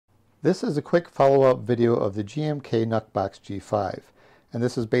This is a quick follow-up video of the GMK Nucbox G5, and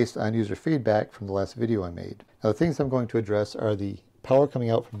this is based on user feedback from the last video I made. Now the things I'm going to address are the power coming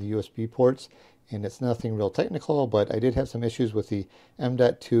out from the USB ports, and it's nothing real technical, but I did have some issues with the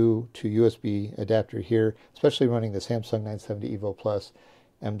M.2 to USB adapter here, especially running the Samsung 970 EVO Plus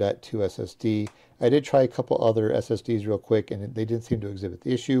M.2 SSD. I did try a couple other SSDs real quick, and they didn't seem to exhibit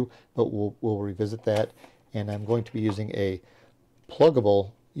the issue, but we'll revisit that. And I'm going to be using a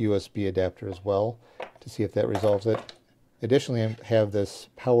pluggable USB adapter as well to see if that resolves it. Additionally, I have this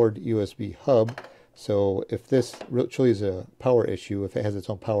powered USB hub, so if this truly is a power issue, if it has its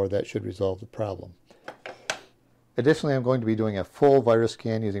own power, that should resolve the problem. Additionally, I'm going to be doing a full virus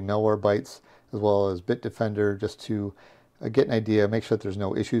scan using Malwarebytes as well as Bitdefender just to get an idea, make sure that there's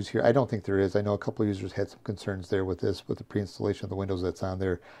no issues here. I don't think there is. I know a couple of users had some concerns there with this, with the pre-installation of the Windows that's on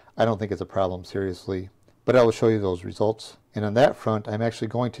there. I don't think it's a problem seriously, but I will show you those results. And on that front, I'm actually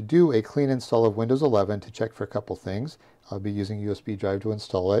going to do a clean install of Windows 11 to check for a couple things. I'll be using a USB drive to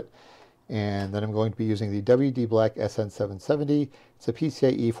install it. And then I'm going to be using the WD Black SN770. It's a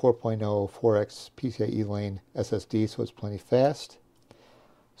PCIe 4.0 4x PCIe lane SSD, so it's plenty fast.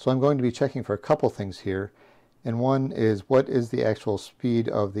 So I'm going to be checking for a couple things here. And one is, what is the actual speed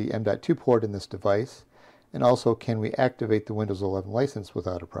of the M.2 port in this device? And also, can we activate the Windows 11 license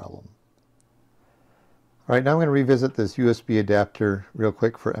without a problem? All right, now I'm going to revisit this USB adapter real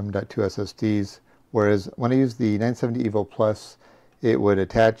quick for M.2 SSDs, whereas when I use the 970 EVO Plus, it would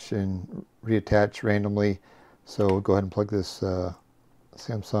attach and reattach randomly. So we'll go ahead and plug this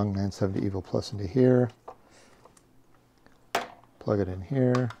Samsung 970 EVO Plus into here, plug it in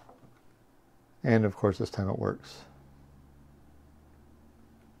here, and of course this time it works.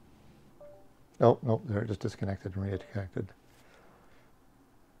 Oh, nope, there it just disconnected and reconnected.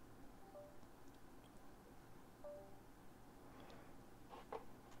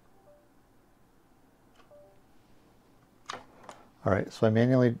 Alright, so I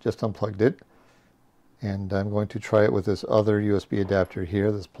manually just unplugged it, and I'm going to try it with this other USB adapter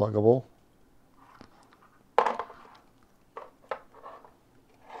here, this pluggable.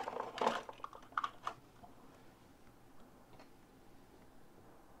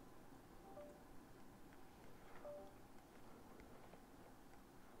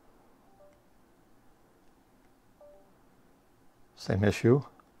 Same issue.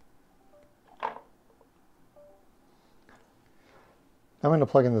 I'm going to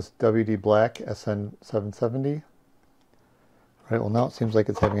plug in this WD Black SN770. All right, well now it seems like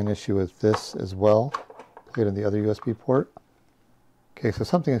it's having an issue with this as well. Plug it in the other USB port. Okay, so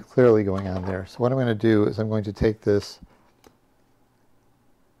something is clearly going on there. So what I'm going to do is I'm going to take this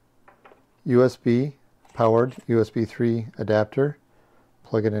USB powered USB 3 adapter,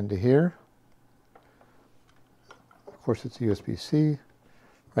 plug it into here. Of course it's USB-C.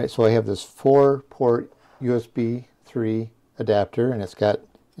 Right, so I have this 4-port USB 3 adapter, and it's got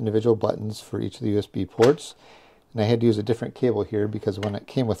individual buttons for each of the USB ports. And I had to use a different cable here because when it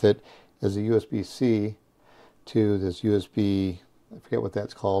came with it is a USB-C to this USB, I forget what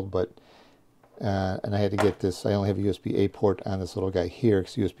that's called, but and I had to get this, I only have a USB-A port on this little guy here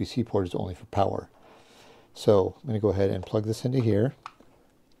because the USB-C port is only for power. So I'm going to go ahead and plug this into here.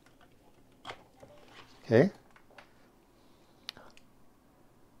 Okay.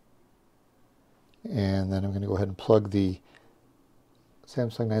 And then I'm going to go ahead and plug the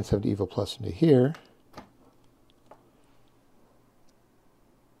Samsung 970 EVO Plus into here.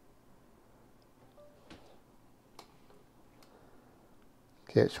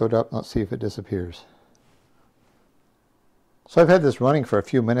 Okay, it showed up. Let's see if it disappears. So I've had this running for a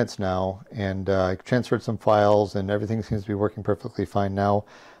few minutes now, and I transferred some files, and everything seems to be working perfectly fine now.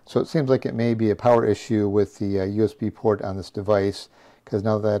 So it seems like it may be a power issue with the USB port on this device, because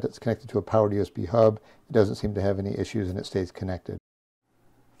now that it's connected to a powered USB hub, it doesn't seem to have any issues and it stays connected.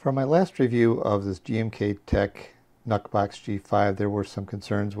 For my last review of this GMKTec Nucbox G5, there were some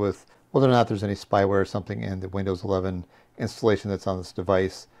concerns with whether or not there's any spyware or something in the Windows 11 installation that's on this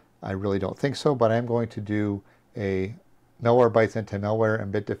device. I really don't think so, but I'm going to do a Malwarebytes anti-malware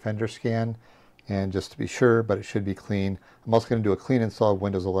and Bitdefender scan, and just to be sure, but it should be clean. I'm also going to do a clean install of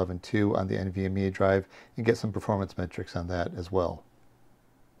Windows 11.2 on the NVMe drive and get some performance metrics on that as well.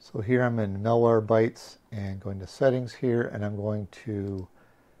 So here I'm in Malwarebytes and going to settings here, and I'm going to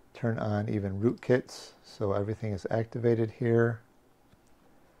turn on even rootkits so everything is activated here.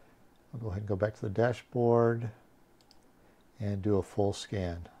 I'll go ahead and go back to the dashboard and do a full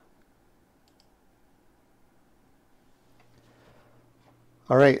scan.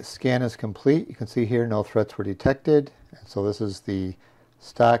 Alright, scan is complete. You can see here no threats were detected. And so this is the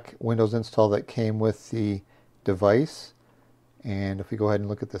stock Windows install that came with the device. And if we go ahead and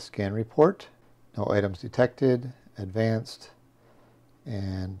look at the scan report, no items detected, advanced,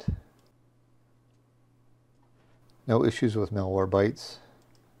 and no issues with Malwarebytes.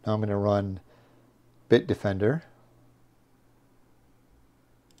 Now I'm going to run Bitdefender.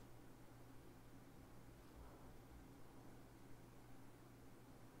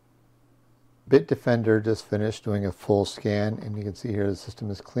 Bitdefender just finished doing a full scan, and you can see here the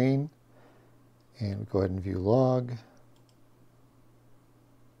system is clean. And we go ahead and view log.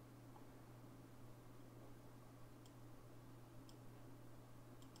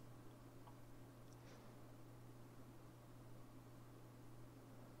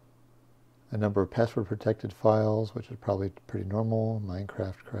 A number of password protected files, which is probably pretty normal,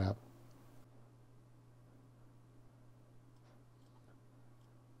 Minecraft crap.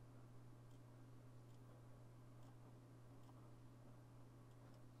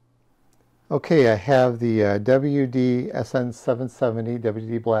 Okay, I have the WD SN770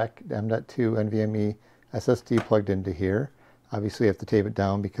 WD Black M.2 NVMe SSD plugged into here. Obviously I have to tape it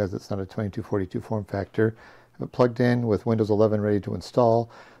down because it's not a 2242 form factor. I have it plugged in with Windows 11 ready to install,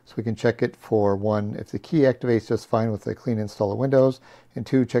 so we can check it for one, if the key activates just fine with a clean install of Windows, and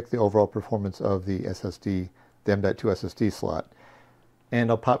two, check the overall performance of the SSD, the M.2 SSD slot. And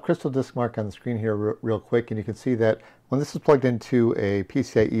I'll pop Crystal Disk Mark on the screen here real quick, and you can see that when this is plugged into a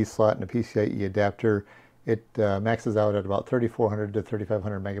PCIe slot and a PCIe adapter, it maxes out at about 3,400 to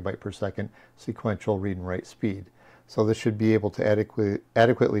 3,500 megabyte per second sequential read and write speed. So this should be able to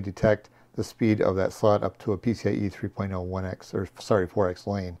adequately detect the speed of that slot up to a PCIe 3.0 1x, or sorry, 4x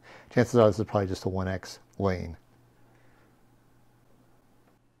lane. Chances are this is probably just a 1x lane.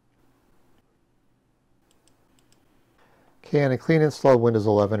 Okay, on a clean install of Windows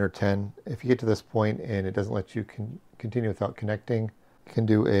 11 or 10, if you get to this point and it doesn't let you continue without connecting, you can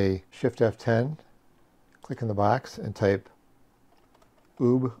do a Shift F10, click in the box and type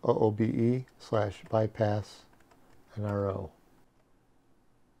oob, OOBE / bypass NRO.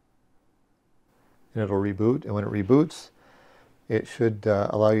 And it'll reboot, and when it reboots, it should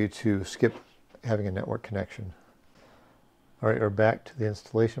allow you to skip having a network connection. All right, we're back to the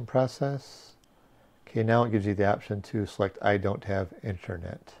installation process. Okay, now it gives you the option to select I don't have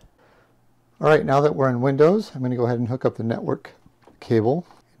internet. All right, now that we're in Windows, I'm going to go ahead and hook up the network cable.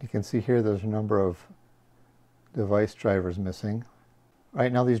 You can see here there's a number of device drivers missing.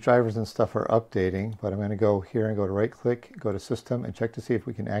 Right now these drivers and stuff are updating, but I'm going to go here and go to right click, go to System, and check to see if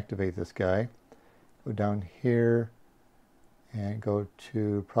we can activate this guy. Go down here and go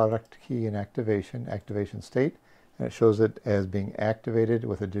to Product Key and Activation State, and it shows it as being activated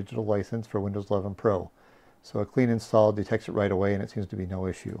with a digital license for Windows 11 Pro. So a clean install detects it right away and it seems to be no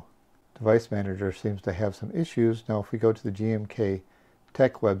issue. Device Manager seems to have some issues. Now if we go to the GMKTec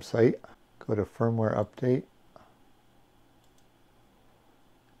website, go to Firmware Update,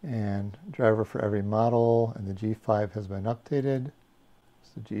 and driver for every model, and the G5 has been updated.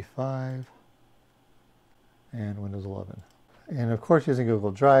 It's the G5 and Windows 11. And of course, using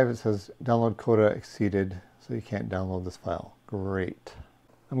Google Drive, it says download quota exceeded, so you can't download this file. Great.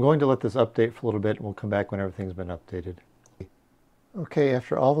 I'm going to let this update for a little bit, and we'll come back when everything's been updated. Okay,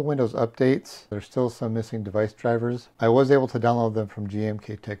 after all the Windows updates, there's still some missing device drivers. I was able to download them from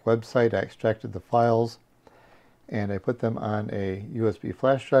GMKTec website. I extracted the files, and I put them on a USB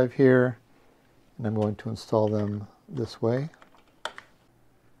flash drive here, and I'm going to install them this way.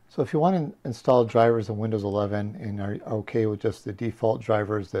 So if you want to install drivers in Windows 11 and are okay with just the default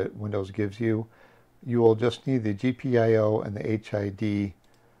drivers that Windows gives you, you will just need the GPIO and the HID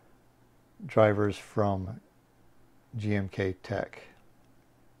drivers from GMKTec.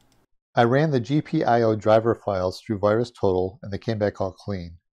 I ran the GPIO driver files through VirusTotal and they came back all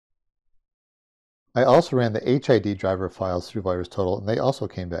clean. I also ran the HID driver files through VirusTotal and they also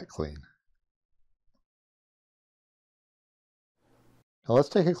came back clean. Now let's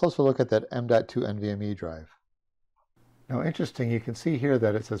take a closer look at that M.2 NVMe drive. Now interesting, you can see here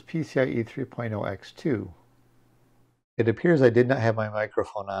that it says PCIe 3.0x2. It appears I did not have my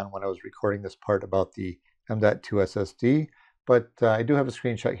microphone on when I was recording this part about the M.2 SSD, but I do have a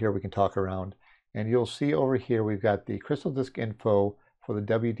screenshot here we can talk around. And you'll see over here we've got the Crystal Disk info for the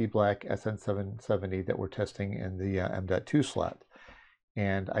WD Black SN770 that we're testing in the M.2 slot.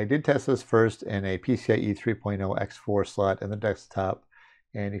 And I did test this first in a PCIe 3.0 X4 slot in the desktop.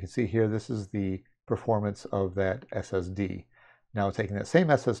 And you can see here, this is the performance of that SSD. Now taking that same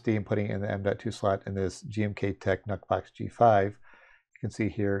SSD and putting it in the M.2 slot in this GMKTec Nucbox G5, you can see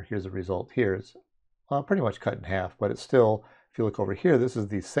here, here's the result here. It's pretty much cut in half, but it's still, if you look over here, this is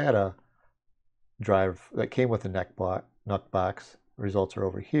the SATA drive that came with the Nucbox. Results are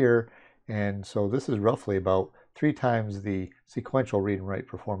over here. And so this is roughly about 3 times the sequential read and write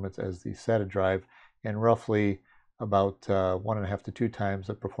performance as the SATA drive, and roughly about 1.5 to 2 times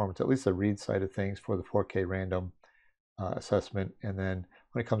the performance, at least the read side of things, for the 4K random assessment. And then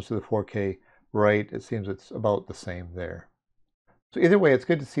when it comes to the 4K write, it seems it's about the same there. So either way, it's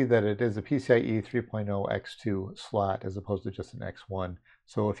good to see that it is a PCIe 3.0 X2 slot as opposed to just an X1.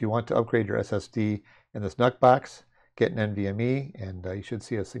 So if you want to upgrade your SSD in this Nucbox, get an NVMe, and you should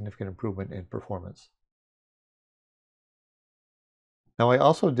see a significant improvement in performance. Now I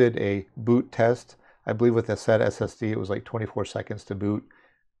also did a boot test. I believe with a SATA SSD, it was like 24 seconds to boot,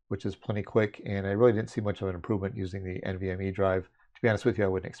 which is plenty quick, and I really didn't see much of an improvement using the NVMe drive. To be honest with you, I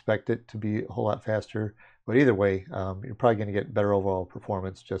wouldn't expect it to be a whole lot faster, but either way, you're probably going to get better overall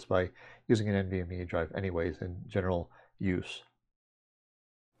performance just by using an NVMe drive anyways in general use.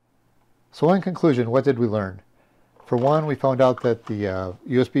 So in conclusion, what did we learn? For one, we found out that the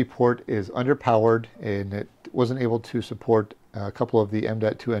USB port is underpowered and it wasn't able to support a couple of the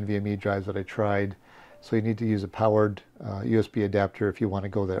M.2 NVMe drives that I tried. So you need to use a powered USB adapter if you want to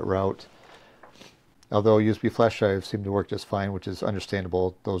go that route. Although USB flash drives seem to work just fine, which is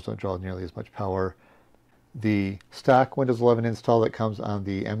understandable. Those don't draw nearly as much power. The stock Windows 11 install that comes on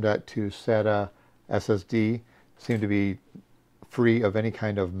the M.2 SATA SSD seemed to be free of any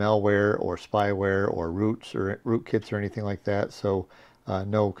kind of malware or spyware or rootkits or anything like that, so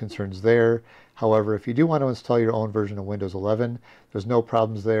no concerns there. However, if you do want to install your own version of Windows 11, there's no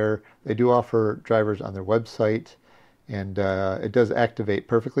problems there. They do offer drivers on their website, and it does activate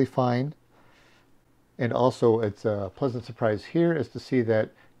perfectly fine. And also, it's a pleasant surprise here is to see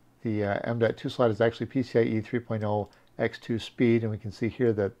that the M.2 slot is actually PCIe 3.0 X2 speed, and we can see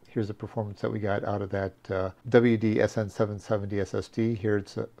here that here's the performance that we got out of that WD-SN770 SSD. Here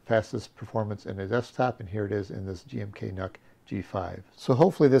it's the fastest performance in a desktop, and here it is in this GMK G5. So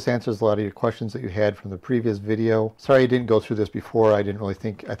hopefully this answers a lot of your questions that you had from the previous video. Sorry I didn't go through this before. I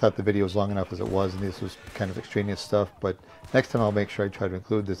thought the video was long enough as it was, and this was kind of extraneous stuff, but next time I'll make sure I try to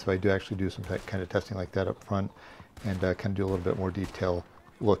include this if I do actually do some kind of testing like that up front, and kind of do a little bit more detailed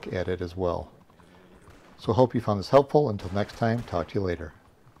look at it as well. So hope you found this helpful. Until next time, talk to you later.